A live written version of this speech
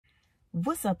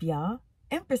What's up, y'all?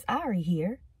 Empress Ari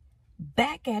here,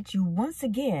 back at you once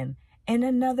again in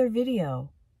another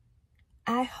video.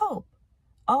 I hope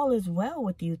all is well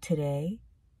with you today.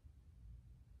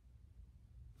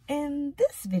 In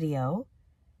this video,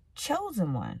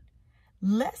 Chosen One,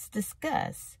 let's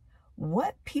discuss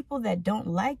what people that don't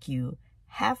like you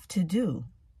have to do.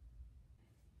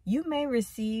 You may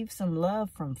receive some love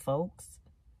from folks,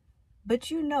 but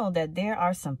you know that there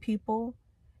are some people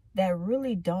that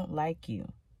really don't like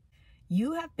you.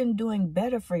 You have been doing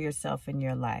better for yourself in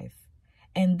your life,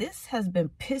 and this has been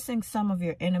pissing some of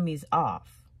your enemies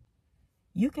off.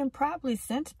 You can probably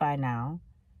sense by now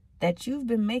that you've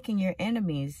been making your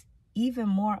enemies even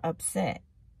more upset.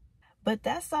 But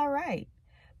that's all right,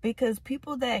 because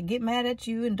people that get mad at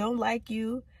you and don't like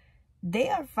you, they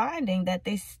are finding that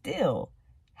they still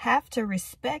have to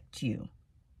respect you.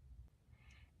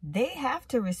 They have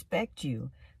to respect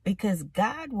you because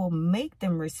God will make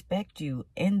them respect you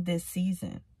in this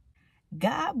season.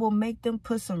 God will make them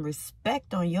put some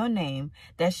respect on your name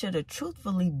that should have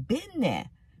truthfully been there.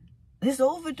 This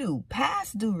overdue,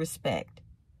 past due respect.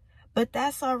 But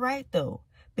that's all right though,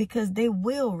 because they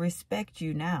will respect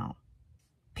you now.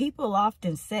 People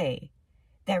often say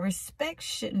that respect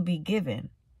shouldn't be given,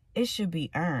 it should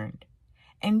be earned.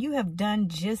 And you have done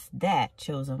just that,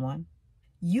 Chosen One.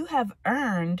 You have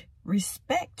earned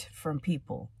respect from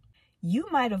people. You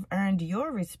might have earned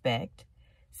your respect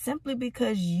simply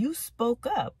because you spoke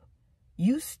up.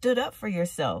 You stood up for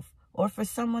yourself or for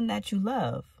someone that you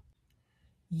love.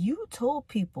 You told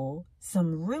people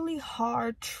some really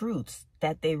hard truths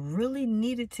that they really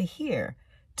needed to hear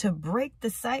to break the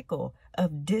cycle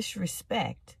of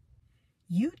disrespect.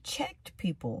 You checked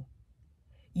people.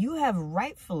 You have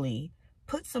rightfully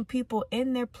put some people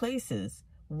in their places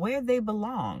where they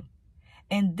belong.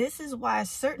 And this is why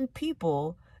certain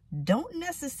people don't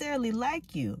necessarily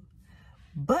like you,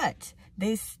 but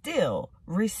they still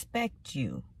respect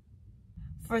you.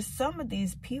 For some of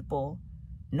these people,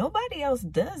 nobody else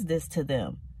does this to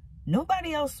them.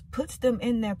 Nobody else puts them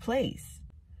in their place.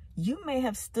 You may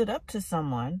have stood up to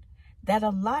someone that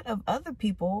a lot of other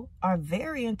people are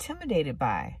very intimidated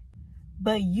by,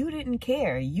 but you didn't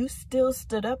care. You still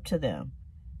stood up to them.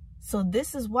 So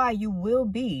this is why you will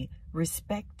be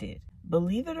respected.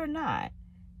 Believe it or not,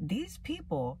 these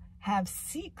people have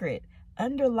secret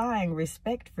underlying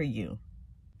respect for you.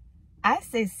 I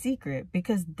say secret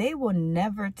because they will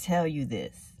never tell you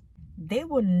this. They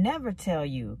will never tell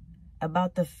you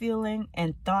about the feeling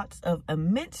and thoughts of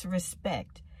immense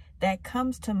respect that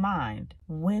comes to mind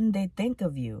when they think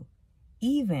of you,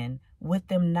 even with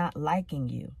them not liking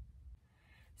you.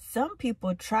 Some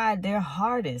people try their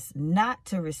hardest not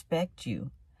to respect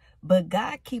you, but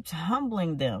God keeps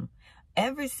humbling them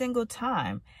every single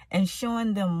time and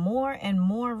showing them more and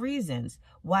more reasons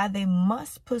why they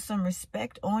must put some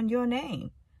respect on your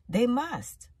name. They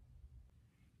must.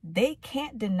 They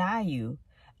can't deny you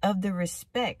of the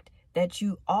respect that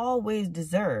you always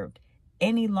deserved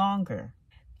any longer.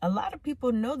 A lot of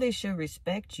people know they should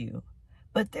respect you,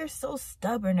 but they're so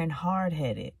stubborn and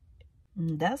hard-headed.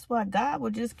 That's why God will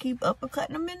just keep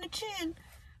uppercutting them in the chin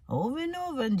over and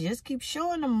over and just keep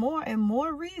showing them more and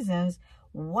more reasons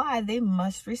why they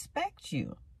must respect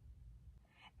you.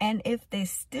 And if they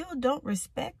still don't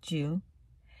respect you,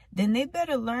 then they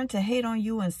better learn to hate on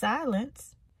you in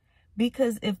silence.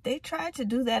 Because if they try to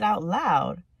do that out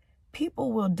loud,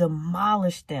 people will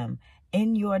demolish them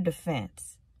in your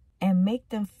defense and make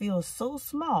them feel so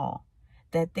small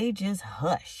that they just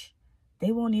hush.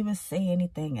 They won't even say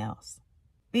anything else.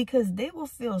 Because they will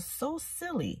feel so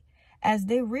silly as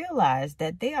they realize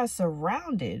that they are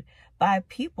surrounded by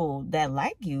people that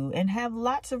like you and have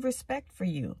lots of respect for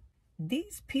you.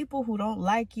 These people who don't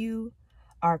like you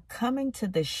are coming to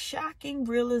the shocking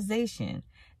realization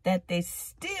that they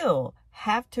still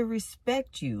have to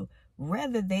respect you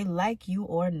whether they like you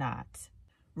or not.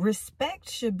 Respect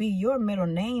should be your middle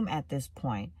name at this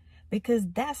point because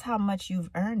that's how much you've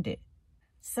earned it.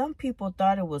 Some people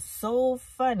thought it was so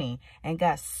funny and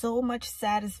got so much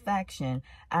satisfaction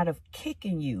out of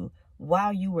kicking you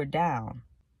while you were down.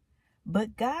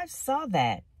 But God saw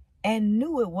that and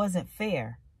knew it wasn't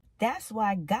fair. That's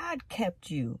why God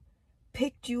kept you,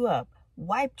 picked you up,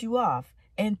 wiped you off,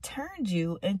 and turned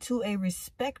you into a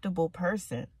respectable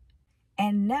person.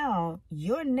 And now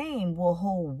your name will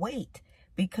hold weight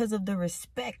because of the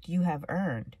respect you have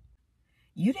earned.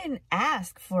 You didn't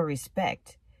ask for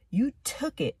respect. You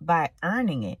took it by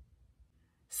earning it.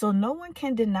 So no one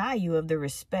can deny you of the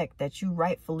respect that you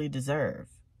rightfully deserve.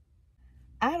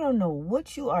 I don't know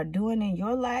what you are doing in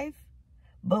your life,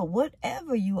 but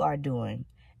whatever you are doing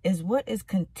is what is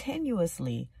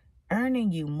continuously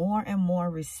earning you more and more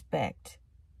respect.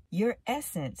 Your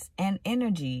essence and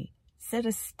energy set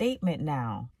a statement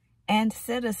now and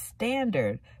set a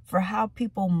standard for how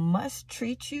people must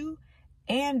treat you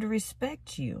and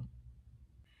respect you.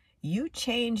 You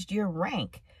changed your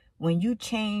rank when you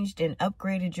changed and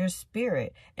upgraded your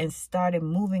spirit and started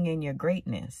moving in your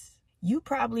greatness. You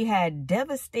probably had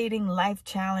devastating life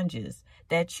challenges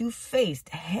that you faced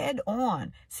head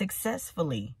on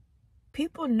successfully.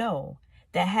 People know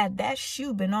that had that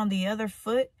shoe been on the other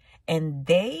foot and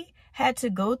they had to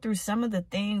go through some of the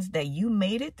things that you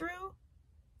made it through,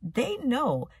 they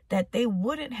know that they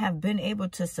wouldn't have been able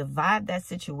to survive that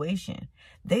situation.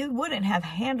 They wouldn't have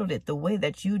handled it the way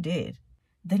that you did.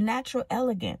 The natural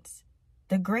elegance,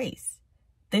 the grace,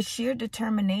 the sheer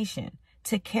determination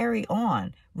to carry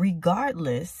on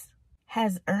regardless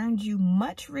has earned you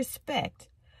much respect,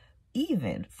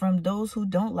 even from those who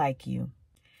don't like you.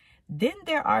 Then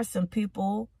there are some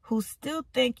people who still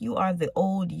think you are the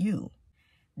old you.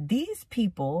 These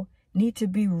people need to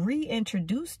be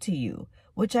reintroduced to you,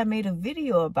 which I made a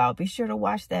video about. Be sure to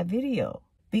watch that video,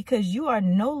 because you are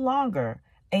no longer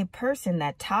a person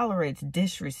that tolerates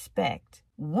disrespect.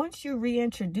 Once you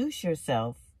reintroduce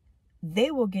yourself, they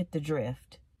will get the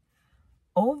drift.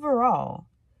 Overall,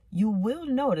 you will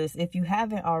notice, if you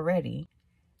haven't already,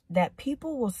 that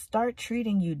people will start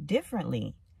treating you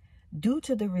differently due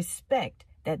to the respect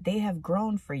that they have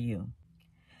grown for you.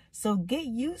 So get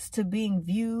used to being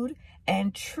viewed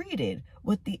and treated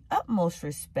with the utmost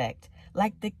respect,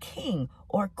 like the king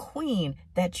or queen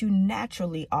that you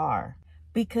naturally are,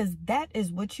 because that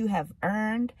is what you have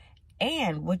earned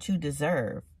and what you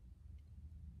deserve.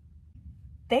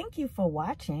 Thank you for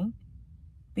watching.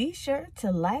 Be sure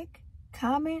to like,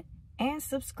 comment, and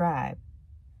subscribe.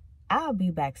 I'll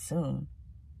be back soon.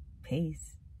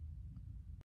 Peace.